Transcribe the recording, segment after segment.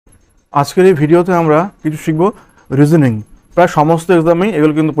আজকের এই ভিডিওতে আমরা কিছু শিখব রিজনিং। প্রায় সমস্ত এক্সামেই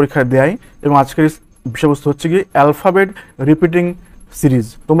এগুলো কিন্তু পরীক্ষায় দেয় এবং আজকের বিষয়বস্তু হচ্ছে কি অ্যালফাবেট রিপিটিং সিরিজ।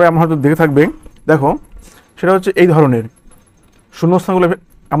 তোমরা এমন হয়তো দেখে থাকবে, দেখো সেটা হচ্ছে এই ধরনের শূন্যস্থানগুলো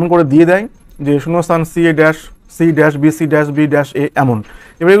এমন করে দিয়ে দেয় যে শূন্যস্থান C a dash C dash B C dash B dash a এমন।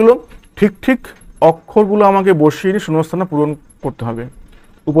 এবার এগুলো ঠিক ঠিক অক্ষরগুলো আমাকে বসিয়ে শূন্যস্থানে পূরণ করতে হবে,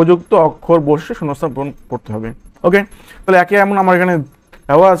 উপযুক্ত অক্ষর বসে শূন্যস্থান পূরণ করতে হবে। ওকে, তাহলে একে এমন আমার এখানে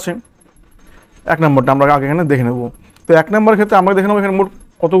দেওয়া আছে। এক নম্বরটা আমরা আগে এখানে দেখে নেব। তো এক নম্বরের ক্ষেত্রে আমরা দেখে নেবো এখানে মোট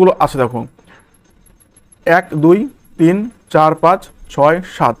কতগুলো আছে। দেখো 1 2 3 4 5 6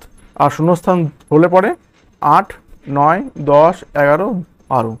 7 আর শূন্যস্থান হলে পরে 8 9 10 11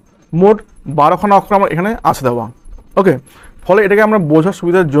 12 মোট 12খানা অক্ষর আমার এখানে আছে দেওয়া। ওকে, ফলে এটাকে আমরা বোঝার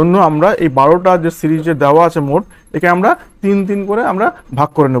সুবিধার জন্য আমরা এই 12টা যে সিরিজে দেওয়া আছে মোট, একে আমরা 3 3 করে আমরা ভাগ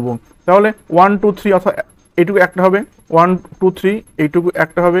করে নেব। তাহলে 1 2 3 অর্থাৎ এইটুকু একটা হবে, 1 2 3 এইটুকু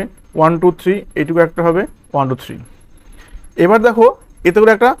একটা হবে, 1 2 3 এইটুকু একটা হবে, 1 2 3। এবার দেখো এতে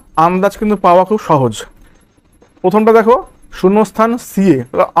করে একটা আন্দাজ কিন্তু পাওয়া খুব সহজ। প্রথমটা দেখো শূন্যস্থান সিএ,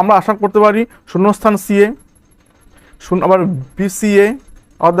 আমরা আশা করতে পারি শূন্যস্থান সিএ, আবার বিসিএ,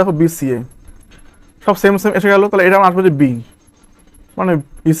 আবার দেখো বিসিএ, সব সেম সেম এসে গেল। তাহলে এটা আমার আসবে যে বি, মানে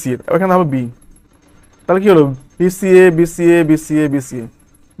বিসিএ, এখানে হবে বি। তাহলে কি হলো বিসিএ বিসিএ বিসিএ বিসিএ,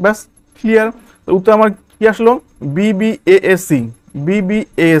 ব্যাস ক্লিয়ার। উত্তর আমার কি আসলো বিবিএএসি,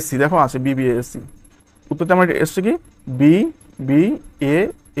 বিবিএএসি দেখো আছে বিবিএএসি। উত্তরটা আমার এসছে কি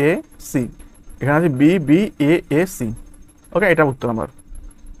বিবিএএসি, এখানে আছে বিবিএএসি। ওকে, এটা উত্তর আমার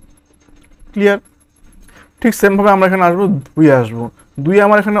ক্লিয়ার। ঠিক সেমভাবে আমরা এখানে আসবো দুই আসবো। দুই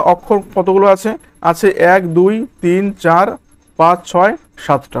আমার এখানে অক্ষর কতগুলো আছে? আছে 1 2 3 4 5 6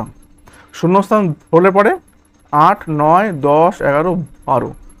 7টা। শূন্যস্থান হলে পরে 8 9 10 11 12,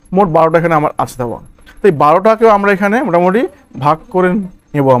 মোট 12টা এখানে আমার আছে দেওয়া। তো এই 12টাকেও আমরা এখানে মোটামুটি ভাগ করে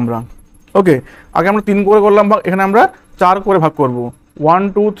নেব আমরা। ওকে, আগে আমরা 3 করে করলাম ভাগ, এখানে আমরা 4 করে ভাগ করব। 1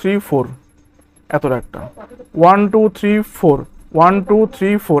 2 3 4 এতটা একটা, 1 2 3 4 1 2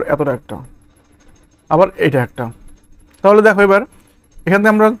 3 4 এতটা একটা, আবার এটা একটা। তাহলে দেখো এবার এখানে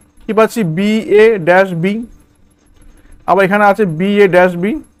আমরা কি পাচ্ছি বি এ ড্যাশ বি, আবার এখানে আছে বি এ ড্যাশ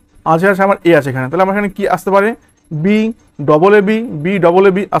বি, আছে আছে আমার এ আছে এখানে। তাহলে আমার এখানে কি আসতে পারে B double A B, B double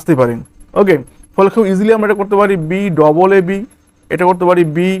A B আসতে পারে। ওকে, ফলে খুব ইজিলি আমরা এটা করতে পারি বি ডবল এ বি, এটা করতে পারি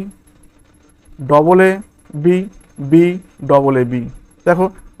B double A B, B double A B. দেখো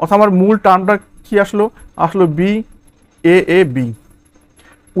অর্থাৎ আমার মূল টার্মটা কি আসলো? আসলো বি এ এ বি।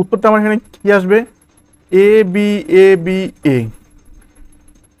 উত্তরটা আমার এখানে কি আসবে A B A B A,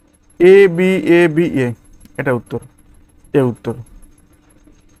 A B A B A, এটা উত্তর, এ উত্তর।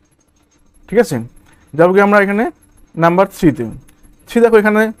 ঠিক আছে, যাবো কি আমরা এখানে নাম্বার 3-তে। 3 দেখো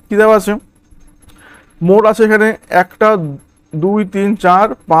এখানে কি দেওয়া আছে, মোট আছে এখানে 1 2 3 4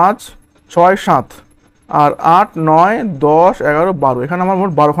 5 6 7 আর 8 9 10 11 12, এখানে আমার মোট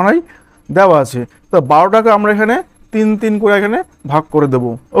 12খানাই দেওয়া আছে। তো 12টাকে আমরা এখানে 3 3 করে এখানে ভাগ করে দেবো।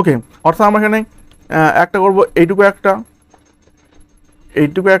 ওকে, অর্থাৎ আমরা এখানে একটা করবো এইটুকু একটা,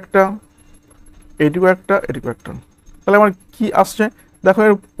 এইটুকু একটা, এইটুকু একটা, এইটুকু একটা। তাহলে আমার কি আসছে দেখো,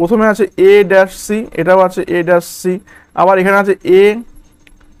 এর প্রথমে আছে এ ড্যাশ সি, এটাও আছে এ ড্যাশ সি, আবার এখানে আছে এ,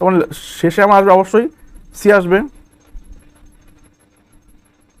 তখন শেষে আমার আসবে অবশ্যই সি আসবে।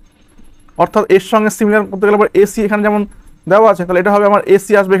 অর্থাৎ এর সঙ্গে সিমিলার করতে গেলে আবার এসি এখানে যেমন দেওয়া আছে, তাহলে এটা হবে আমার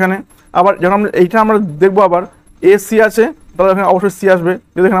এসি আসবে এখানে। আবার যখন আমরা এইটা আমরা দেখবো আবার এসি আছে, তাহলে এখানে অবশ্যই সি আসবে,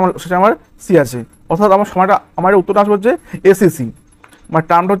 যেহেতু এখানে আমার শেষে আমার সি আছে। অর্থাৎ আমার সময়টা আমার উত্তরটা আসবে হচ্ছে এসিসি, আমার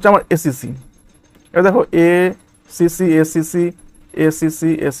টার্মটা হচ্ছে আমার এসিসি। এবার দেখো এ সিসি এসিসি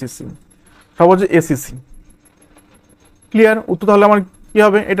এসিসি এসিসি, সব হচ্ছে এসিসি। ক্লিয়ার, উত্তর তাহলে আমার কি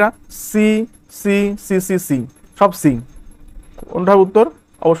হবে এটা C C C C C, সব সি। কোনটা হবে উত্তর?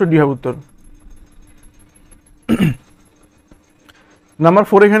 অবশ্যই ডি হবে উত্তর। নাম্বার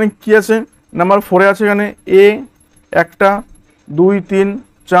 4 এখানে কি আছে? নাম্বার 4-এ আছে এখানে এ একটা 2 3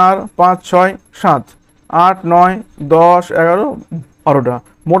 4 5 6 7 8 9 10 11 12টা,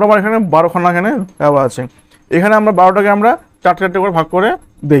 মোট আমার এখানে 12খানা এখানে দেওয়া আছে। এখানে আমরা 12টাকে আমরা 4টে করে ভাগ করে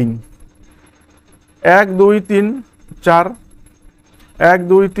দেই। 1 2 3 4 1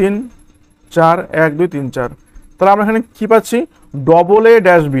 2 3 4 1 2 3 4। তাহলে আমরা এখানে কি পাচ্ছি ডবল এ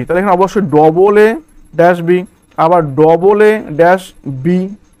ড্যাশ বি, তাহলে এখানে অবশ্যই ডবল এ ড্যাশ বি, আবার ডবল এ ড্যাশ বি,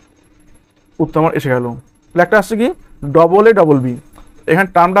 উত্তর আমার এসে গেল। তাহলে একটা আসছে কি ডবল এ ডবল বি, এখানে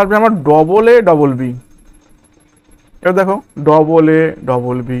টার্মটা আসবে আমার ডবল এ ডবল বি। এবার দেখো double A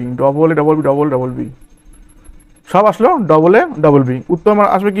double B, double A double B, double double B, সব আসলো ডবল এ ডবল বি। উত্তর আমার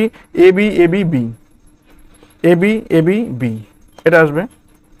আসবে কি A B A B B, A B A B B, এটা আসবে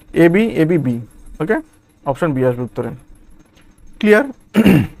A B A B B. Okay, option B আসবে উত্তরে। ক্লিয়ার।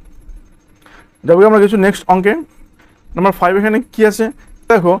 যাবো আমরা কিছু নেক্সট অঙ্কে। নাম্বার 5 এখানে কি আছে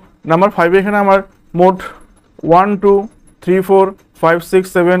দেখো, নাম্বার 5 এখানে আমার মোট 1 2 3 4 5 6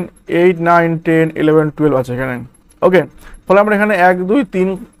 7 8 9 10 11 12 আছে এখানে। ওকে, ফলে আমরা এখানে 1 2 3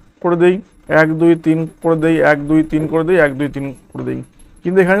 করে দেই, 1 2 3 করে দেই, 1 2 3 করে দেই, 1 2 3 করে দেই।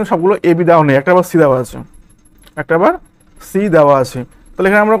 কিন্তু এখানে সবগুলো এ বি দেওয়া নেই, একটা আবার সি দেওয়া আছে, একটা আবার সি দেওয়া আছে। তাহলে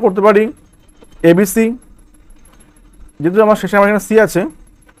এখানে আমরা করতে পারি এবিসি, যেহেতু আমার শেষে আমার এখানে সি আছে,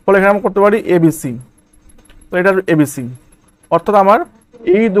 ফলে এখানে আমরা করতে পারি এবিসি। তো এটা এবিসি, অর্থাৎ আমার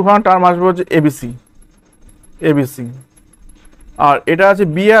এই দুখানা টার্ম আসবে হচ্ছে এবিসি, এবিসি। আর এটা আছে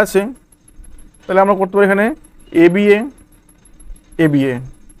বিএ আছে, তাহলে আমরা করতে পারি এখানে এবিএ, এবিএ।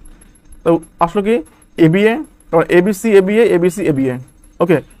 তো আসলো কি এবিএ, তারপর এবিসি এবিএ, এবিসি এবিএ।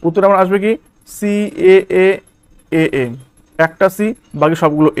 ওকে, উত্তর আমার আসবে কি সি এ এ এ এ, একটা সি বাকি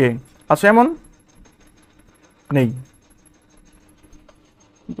সবগুলো এ আছে, এমন নেই।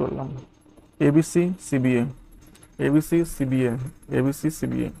 বললাম ABC CBA, ABC CBA, ABC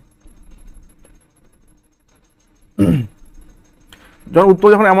CBA. যখন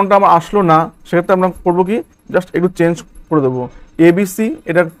উত্তর যখন এমনটা আমার আসলো না, সেক্ষেত্রে আমরা করবো কি জাস্ট একটু চেঞ্জ করে দেবো, এবিসি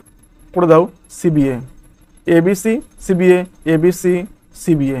এটা করে দাও CBA, ABC CBA, ABC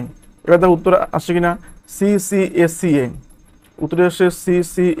CBA. এবার দেখো উত্তর আসছে কিনা, সি সি এ সি এ, উত্তরে আসছে সি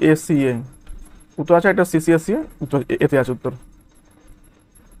সি এ সি এ, উত্তর আছে একটা সি সি এ সি এ, উত্তর এতে আছে উত্তর।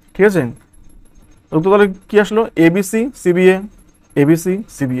 ঠিক আছে, উত্তর তাহলে কি আসলো এবিসি সিবিএ, এবিসি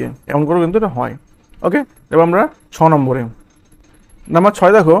সিবিএ, এমন করে কিন্তু এটা হয়। ওকে, এবার আমরা 6 নম্বরে। নাম্বার 6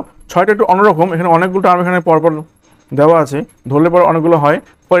 দেখো, 6টা একটু অন্যরকম, এখানে অনেকগুলো টার্ম এখানে পরপর দেওয়া আছে, ধরলে পরে অনেকগুলো হয়,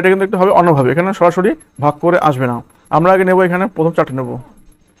 পরে এটা কিন্তু একটু হবে অন্যভাবে, এখানে সরাসরি ভাগ করে আসবে না। আমরা আগে নেব এখানে প্রথম 4টে নেব,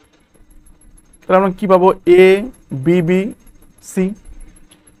 তাহলে আমরা কি পাবো এ বিবি সি,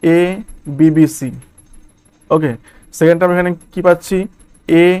 এ বিবি সি। ওকে, সেকেন্ড টার্ম এখানে কি পাচ্ছি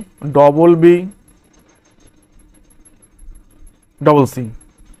এ ডবল বি ডবল সি,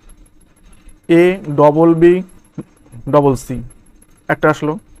 এ ডবল বি ডবল সি একটা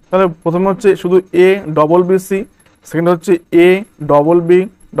আসলো। তাহলে প্রথমে হচ্ছে শুধু এ ডবল বি সি, সেকেন্ড হচ্ছে এ ডবল বি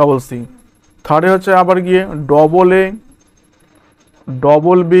ডবল সি, থার্ডে হচ্ছে আবার গিয়ে double A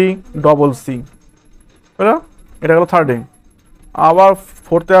double B double C, এটা গেল থার্ডে। আবার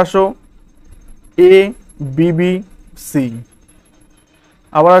ফোর্থে আসো এ বিবি সি,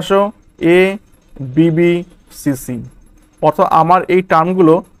 আবার আসো এ বিবি সি সি। অর্থাৎ আমার এই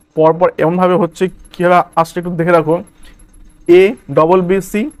টার্মগুলো পরপর এমনভাবে হচ্ছে কীভাবে আসছে একটু দেখে রাখো, এ ডবল বি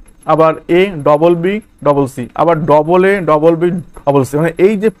সি, আবার এ ডবল বি ডবল সি, আবার double A double B double C. মানে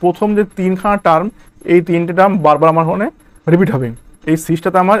এই যে প্রথম যে 3খানা টার্ম, এই 3টে টার্ম বারবার আমার ওখানে রিপিট হবে। এই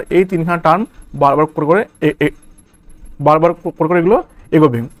সিরিজটাতে আমার এই 3খানা টার্ম বারবার করে করে বারবার করে করে এগুলো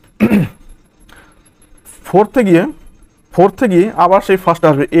এগোবে। ফোর্থে গিয়ে আবার সেই ফার্স্ট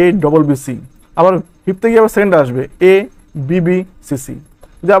আসবে এ ডবল বি সি, আবার ফিফথে গিয়ে আবার সেকেন্ড আসবে এ বিবি সি সি।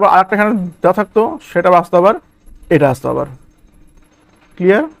 যে আবার আরেকটা এখানে যা থাকতো সেটা আসতো, আবার এটা আসতো আবার।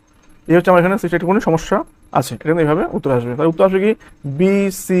 ক্লিয়ার? এই হচ্ছে আমার এখানে সিস্টেম কোনো সমস্যা আছে, এখানে এইভাবে উত্তর আসবে। তাহলে উত্তর আসবে কি B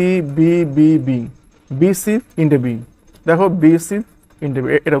C B B B, B C into B. দেখো বি সি ইন্টু বি,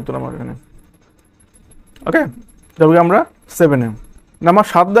 এটা উত্তর আমার এখানে। ওকে, যাবো আমরা 7-এ। নাম্বার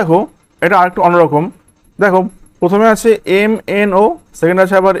 7 দেখো, এটা আরেকটু অন্যরকম। দেখো প্রথমে আছে এম এন ও, সেকেন্ড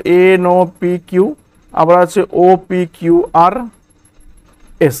আছে আবার এন ও পি কিউ, আবার আছে O P Q R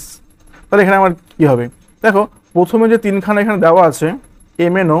S. তাহলে এখানে আমার কি হবে দেখো, প্রথমে যে 3খানা এখানে দেওয়া আছে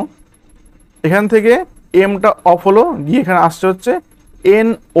এম এন ও, এখান থেকে এমটা অফ হলো, গিয়ে এখানে আসছে হচ্ছে এন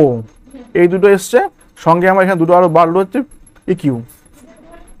ও, এই দুটো এসছে, সঙ্গে আমার এখানে দুটো আরো বাড়লো হচ্ছে পি কিউ,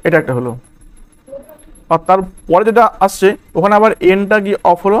 এটা একটা হলো। আর তারপরে যেটা আসছে ওখানে আবার এনটা গিয়ে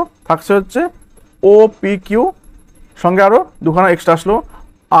অফ হলো, থাকছে হচ্ছে ও পি কিউ, সঙ্গে আরো দুখানা এক্সট্রা আসলো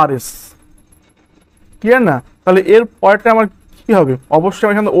আর এস। ক্লিয়ার না? তাহলে এর পরেরটা আমার কি হবে, অবশ্যই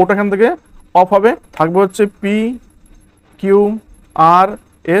আমার ওটা এখান থেকে অফ হবে, থাকবে হচ্ছে P Q R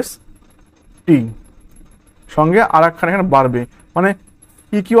S T, সঙ্গে আর একখানা এখানে বাড়বে, মানে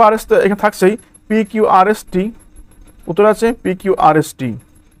পি কিউ আর এস তো এখানে থাকছেই, P Q R S T, উত্তর আছে P Q R S T.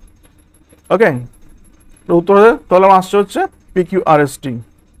 ওকে, উত্তর তাহলে আমার আসছে হচ্ছে P Q R S T,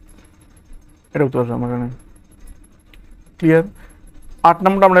 এটা উত্তর আছে আমার এখানে। ক্লিয়ার? 8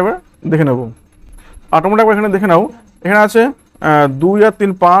 নম্বরটা আমরা এবার দেখে নেব। 8 নম্বরটা একবার এখানে দেখে নাও, এখানে আছে 2 আর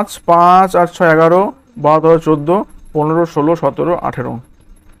 3 5, 5 আর 6 11, 12 13 14 15 16 17 18,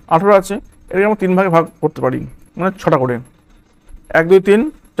 18 আছে। এটাকে আমরা 3 ভাগে ভাগ করতে পারি, মানে 6টা করে, 1 2 3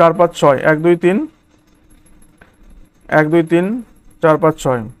 4 5 6, 1 2 3 1 2 3 4 5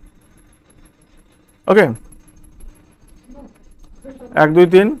 6। ওকে, 1 2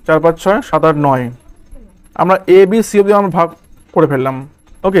 3 4 5 6 7 8 9, আমরা এ বি সি অবধি আমরা ভাগ করে ফেললাম।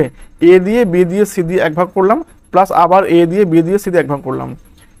 ওকে, এ দিয়ে বি দিয়ে সি দিয়ে এক ভাগ করলাম, প্লাস আবার এ দিয়ে বি দিয়ে সি দিয়ে এক ভাগ করলাম।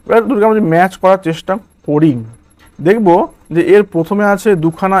 এবার দুটোকে আমরা ম্যাচ করার চেষ্টা করি, দেখব যে এর প্রথমে আছে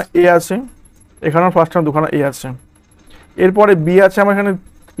দুখানা এ আছে, এখানে ফার্স্ট টাইম দুখানা এ আছে, এরপরে বি আছে আমার এখানে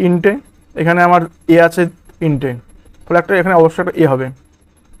তিনটে, এখানে আমার এ আছে তিনটে, তাহলে একটা এখানে অবশ্যই একটা এ হবে,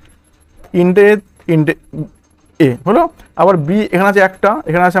 তিনটে তিনটে এ হলো। আবার বি এখানে আছে একটা,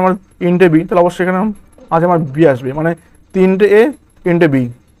 এখানে আছে আমার তিনটে বি, তাহলে অবশ্যই এখানে আজ আমার বি আসবে, মানে তিনটে এ তিনটে বি।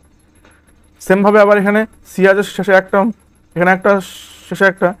 সেমভাবে আবার এখানে সি আছে শেষে একটা, এখানে একটা শেষে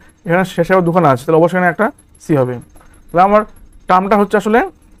একটা, এখানে শেষে আবার দুখানা আছে, তাহলে অবশ্যই এখানে একটা সি হবে। তাহলে আমার টার্মটা হচ্ছে আসলে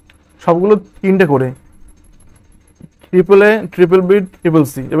সবগুলো তিনটে করে, triple A triple B triple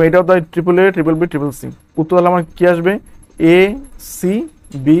C, এবং এটাও তাই triple A triple B triple C. উত্তর তাহলে আমার কী আসবে? এ সি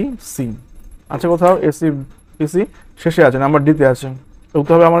বি সি আছে কোথাও, এ সি বি সি শেষে আছে, নাম্বার ডিতে আছে,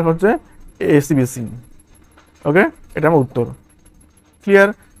 উত্তর হবে আমার হচ্ছে এ সি বি সি। ওকে, এটা আমার উত্তর। ক্লিয়ার?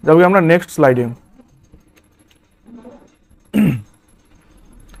 যাবো আমরা নেক্সট স্লাইডে।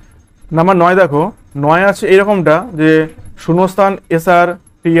 নাম্বার 9 দেখো, 9 আছে এরকমটা যে শূন্যস্থান এসআর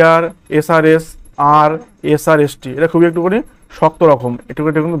টিআর এসআরএস আর এসআরএসটি, এটা খুবই একটু করে শক্ত রকম, একটু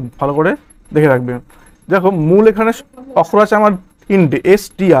করে কিন্তু ভালো করে দেখে রাখবে। দেখো মূল এখানে অক্ষর আছে আমার তিনটে, এস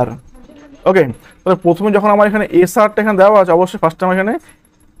টি আর। ওকে, তাহলে প্রথমে যখন আমার এখানে এসআরটা এখানে দেওয়া আছে, অবশ্যই ফার্স্ট আমার এখানে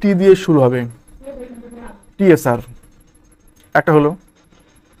টি দিয়ে শুরু হবে, টিএসআর একটা হলো।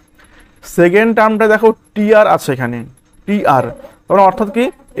 সেকেন্ড টার্মটা দেখো টিআর আছে এখানে, টিআর, তখন অর্থাৎ কি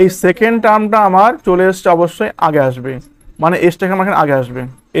এই সেকেন্ড টার্মটা আমার চলে এসছে অবশ্যই আগে আসবে, মানে এসটা আমার এখানে আগে আসবে,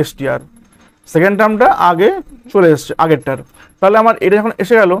 এসটিআর সেকেন্ড টার্মটা আগে চলে এসছে আগেরটার। তাহলে আমার এটা যখন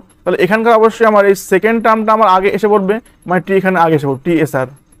এসে গেল, তাহলে এখানকার অবশ্যই আমার এই সেকেন্ড টার্মটা আমার আগে এসে পড়বে, মানে টি এখানে আগে এসে পড়বে, টিএসআর।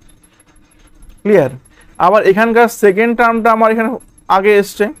 ক্লিয়ার? আবার এখানকার সেকেন্ড টার্মটা আমার এখানে আগে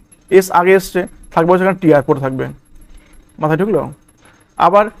এসছে, এস আগে এসছে, থাকবে সেখানে টিআর পরে থাকবে, মাথায় ঢুকলো?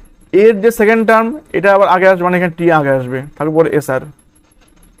 আবার এর যে সেকেন্ড টার্ম এটা আবার আগে আসবে, মানে এখানে টি আগে আসবে, থাকবে পরে এসআর।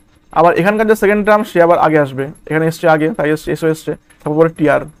 আবার এখানকার যে সেকেন্ড টার্ম সে আবার আগে আসবে, এখানে এসছে আগে, তাই এসছে এসও এসছে, থাকবে পরে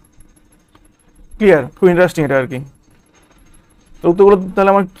টিআর। ক্লিয়ার? খুব ইন্টারেস্টিং এটা আর কি। তো উত্তরগুলো তাহলে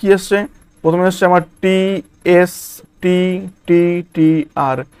আমার কি এসছে? প্রথমে এসছে আমার টি এস টি টি টি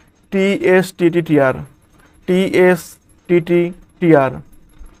আর, টি এস টি টি টি আর, টি এস টি টি টি আর,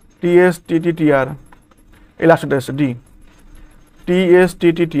 টি এস টি টি টি আর, এই লাস্টটা এসছে ডি, টি এস টি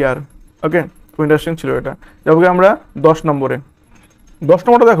টি টি আর। ওকে, খুব ইন্টারেস্টিং ছিল এটা। যাবো আমরা 10 নম্বরে। 10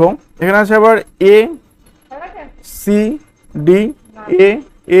 নম্বরটা দেখো, এখানে আছে আবার A C D A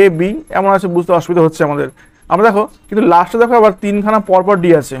A B এমন আছে, বুঝতে অসুবিধা হচ্ছে আমাদের। আমরা দেখো কিন্তু লাস্টে দেখো আবার তিনখানা পরপর ডি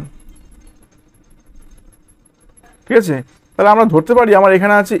আছে, ঠিক আছে? তাহলে আমরা ধরতে পারি আমার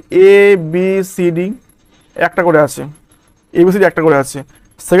এখানে আছে এ বি সি ডি একটা করে আছে, এ বি সি ডি একটা করে আছে।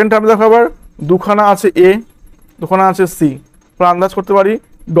 সেকেন্ড টার্মে দেখো আবার দুখানা আছে এ, দুখানা আছে সি, আমরা আন্দাজ করতে পারি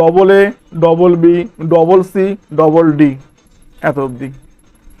double A double B double C double D, এত অবধি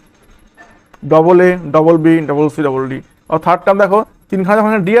double A double B double C double D. R third term দেখো তিনখানা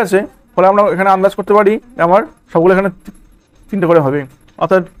যখন ডি আছে, ফলে আমরা এখানে আন্দাজ করতে পারি আমার সবগুলো এখানে তিনটে করে হবে,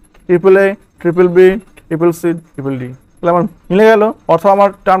 অর্থাৎ triple A triple B triple C triple D. তাহলে আমার মিলে গেল, অর্থাৎ আমার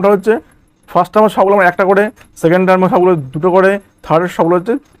টার্মটা হচ্ছে ফার্স্ট টার্মের সবগুলো আমার একটা করে, সেকেন্ড টার্মের সবগুলো দুটো করে, থার্ডের সবগুলো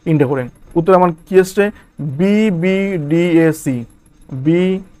হচ্ছে তিনটে করে। উত্তর আমার কি এসছে? B B D A C, B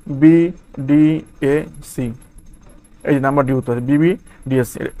B D A C, এই যে নাম্বার ডি উত্তর আছে, B B D A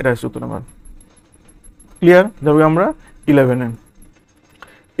C, এটা হচ্ছে উত্তর নাম্বার। ক্লিয়ার? যাবো আমরা 11-এ।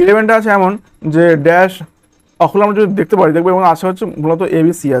 11টা আছে এমন যে ড্যাশ অখুল আমরা যদি দেখতে পারি, দেখবো এবং আছে হচ্ছে মূলত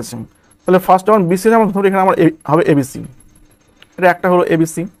এবিসি আছে। তাহলে ফার্স্ট যখন বিসি আছে, আমার ধরো এখানে আমার হবে এবিসি, এটা একটা হলো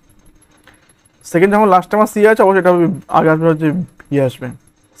এবিসি। সেকেন্ড যখন লাস্ট আমার সি আছে, অবশ্যই এটা আগে আসবে হচ্ছে বি আসবে,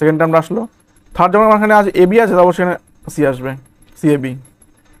 সেকেন্ড টার্মটা আসলো। থার্ড যখন আমার এখানে আছে এবি আছে, অবশ্যই এখানে সি আসবে, সি এ বি।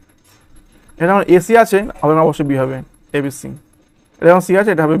 এটা আমার এসি আছে, হবে অবশ্যই বি হবে, এবিসি। এটা যখন সি আছে,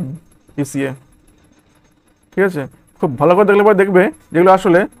 এটা হবে বিসিএ। ঠিক আছে? খুব ভালো করে দেখলে পরে দেখবে যেগুলো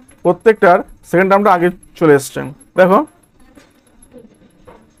আসলে প্রত্যেকটার সেকেন্ড টার্মটা আগে চলে এসছে। দেখো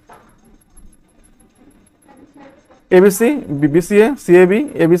ABC BCA CAB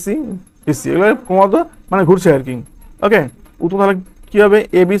ABC BC, এগুলো ক্রমাগত মানে ঘুরছে আর কি। ওকে, উত্তর তাহলে কী হবে?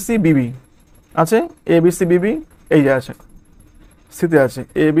 এবিসি বিবি আছে, এবিসি বিবি এই যে আছে, সিতে আছে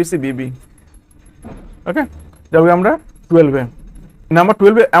এবিসি বিবি। ওকে, যাবো আমরা 12-এ। নাম্বার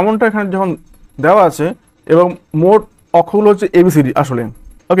 12-এ এমনটা এখানে যখন দেওয়া আছে এবং মোট অক্ষরগুলো হচ্ছে এবিসিডি আসলে।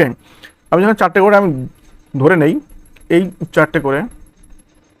 ওকে, আমি যখন 4টে করে আমি ধরে নেই, এই 4টে করে,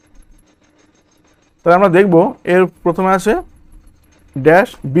 তাহলে আমরা দেখব এর প্রথমে আছে ড্যাশ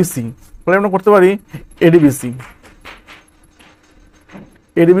বিসি, তাহলে আমরা করতে পারি এডিবিসি,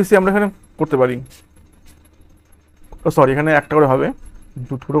 এডিবিসি আমরা এখানে করতে পারি। সরি, এখানে একটা করে হবে,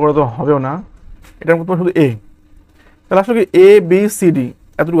 ছোটো করে তো হবেও না, এটার মধ্যে শুধু এ, তাহলে আসলে কি এ বি সি ডি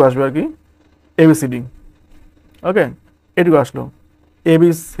এতটুকু আসবে আর কি, এ বি সি ডি। ওকে, এটুকু আসলো এ বি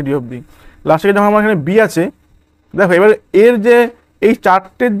সি ডি অবধি। লাস্টে যখন আমার এখানে বি আছে, দেখো এবার এর যে এই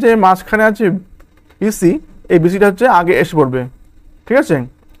চারটের যে মাঝখানে আছে বিসি, এই বিসিটা হচ্ছে আগে এসে পড়বে, ঠিক আছে,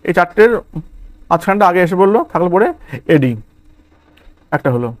 এই চারটের মাঝখানটা আগে এসে পড়লো, থাকলে পরে এডি একটা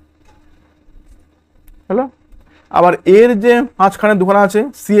হলো। হলো, আবার এর যে মাঝখানে দুখানা আছে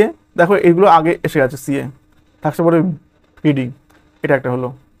সিএ, দেখো এইগুলো আগে এসে গেছে, সিএ থাকছে পরে পিডি, এটা একটা হলো।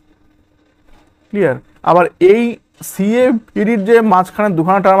 ক্লিয়ার? আবার এই সিএ পিডির যে মাঝখানে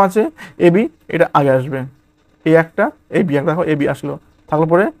দুখানা টার্ম আছে এবি, এটা আগে আসবে, এই একটা এই বি একটা, দেখো এবি আসলো, থাকলে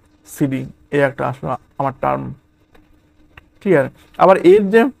পরে সিডি, এই একটা আসলো আমার টার্ম। ক্লিয়ার? আবার এর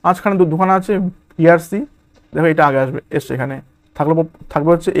যে মাঝখানে দুখানা আছে ইআরসি, দেখো এটা আগে আসবে, এসছে এখানে, থাকবে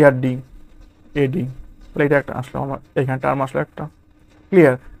হচ্ছে এআর ডি, এডি, তাহলে এটা একটা আসলো আমার, এইখানে টার্ম আসলো একটা।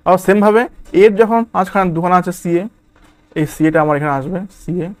 ক্লিয়ার? আবার সেমভাবে এর যখন মাঝখানে দুখানা আছে সিএ, এই সিএটা আমার এখানে আসবে,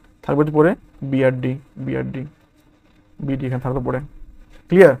 সিএ থাকবে পরে বিআরডি, বিআরডি বিডি এখানে থাকবে পরে।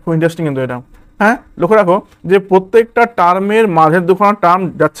 ক্লিয়ার? খুব ইন্টারেস্টিং কিন্তু এটা। হ্যাঁ, লক্ষ্য রাখো যে প্রত্যেকটা টার্মের মাঝের দুখানা টার্ম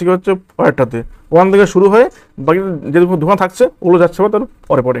যাচ্ছে কি হচ্ছে পরেরটাতে, ওখান থেকে শুরু হয়ে বাকি যে দুখানা থাকছে ওগুলো যাচ্ছে তার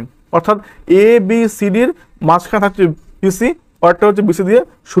পরে পরে, অর্থাৎ এ বি সি ডির মাঝখানে থাকছে বিসি, পরেরটা হচ্ছে বিসি দিয়ে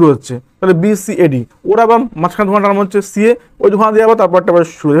শুরু হচ্ছে, তাহলে বিসি এডি, ওরা আবার মাঝখানে দুখানা টার্ম হচ্ছে সিএ, ওই দুখানা দিয়ে আবার তারপরটা আবার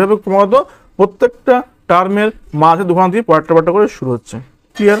শুরু হবে, ক্রমাগত প্রত্যেকটা টার্মের মাঝে দুখানা দিয়ে পরেরটা করে শুরু হচ্ছে।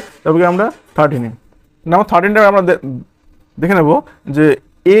 ক্লিয়ার? তারপরে আমরা 13-এ নাম্বার 13টা আমরা দেখে নেব যে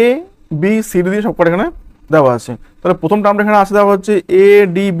এ বি সি ডি দিয়ে সবকটা এখানে দেওয়া আছে। তাহলে প্রথম টার্মটা এখানে আছে দেওয়া হচ্ছে এ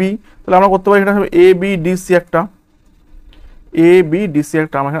ডি বি, তাহলে আমরা করতে পারি এখানে এ বি ডি সি একটা, এ বি ডি সি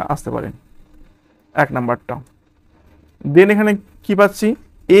একটা আমার এখানে আসতে পারে এক নাম্বারটা। দেন এখানে কি পাচ্ছি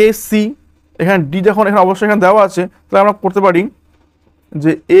এ সি, এখানে ডি যখন এখানে অবশ্যই এখানে দেওয়া আছে, তাহলে আমরা করতে পারি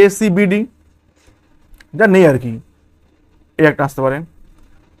যে এ সি বিডি, যা নেই আর কি, এ একটা আসতে পারে।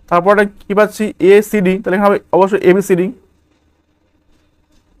 তারপরে কি পাচ্ছি এ সি ডি, তাহলে এখানে হবে অবশ্যই এ বি সি ডি,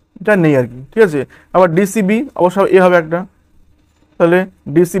 এটা নেই আর কি, ঠিক আছে। আবার ডিসিবি অবশ্যই এ হবে একটা, তাহলে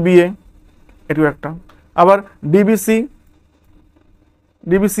ডিসিবি এ এটুকু একটা। আবার ডিবিসি,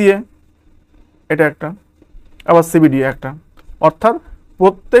 ডিবিসি এ এটা একটা, আবার সিবিডি একটা, অর্থাৎ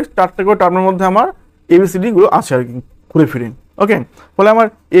প্রত্যেক চারটে করে টার্মের মধ্যে আমার এবিসিডি গুলো আছে আর কি, ঘুরে ফিরে। ওকে, ফলে আমার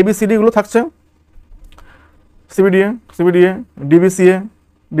এবিসিডি গুলো থাকছে সিবিডিএ, সিবিডিএ, ডিবিসিএ,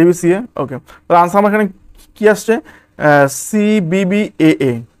 ডিবিসিএ। ওকে, তাহলে আনসার আমার এখানে কি আসছে,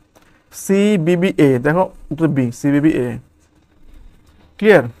 সিবিবিএ, সিবিবিএ, দেখো বি সিবিবিএ।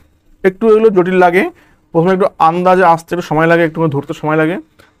 ক্লিয়ার? একটু এগুলো জটিল লাগে, প্রথমে একটু আন্দাজে আসতে একটু সময় লাগে, একটু ধরতে সময় লাগে,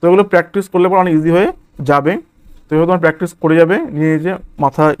 তো এগুলো প্র্যাকটিস করলে পর অনেক ইজি হয়ে যাবে। তো এগুলো তোমার প্র্যাকটিস করে যাবে, নিজে নিজে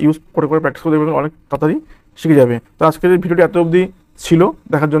মাথা ইউজ করে করে প্র্যাকটিস করে দেবে, অনেক তাড়াতাড়ি শিখে যাবে। তো আজকের ভিডিওটি এত অবধি ছিল,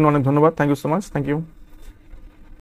 দেখার জন্য অনেক ধন্যবাদ, thank you so much, thank you.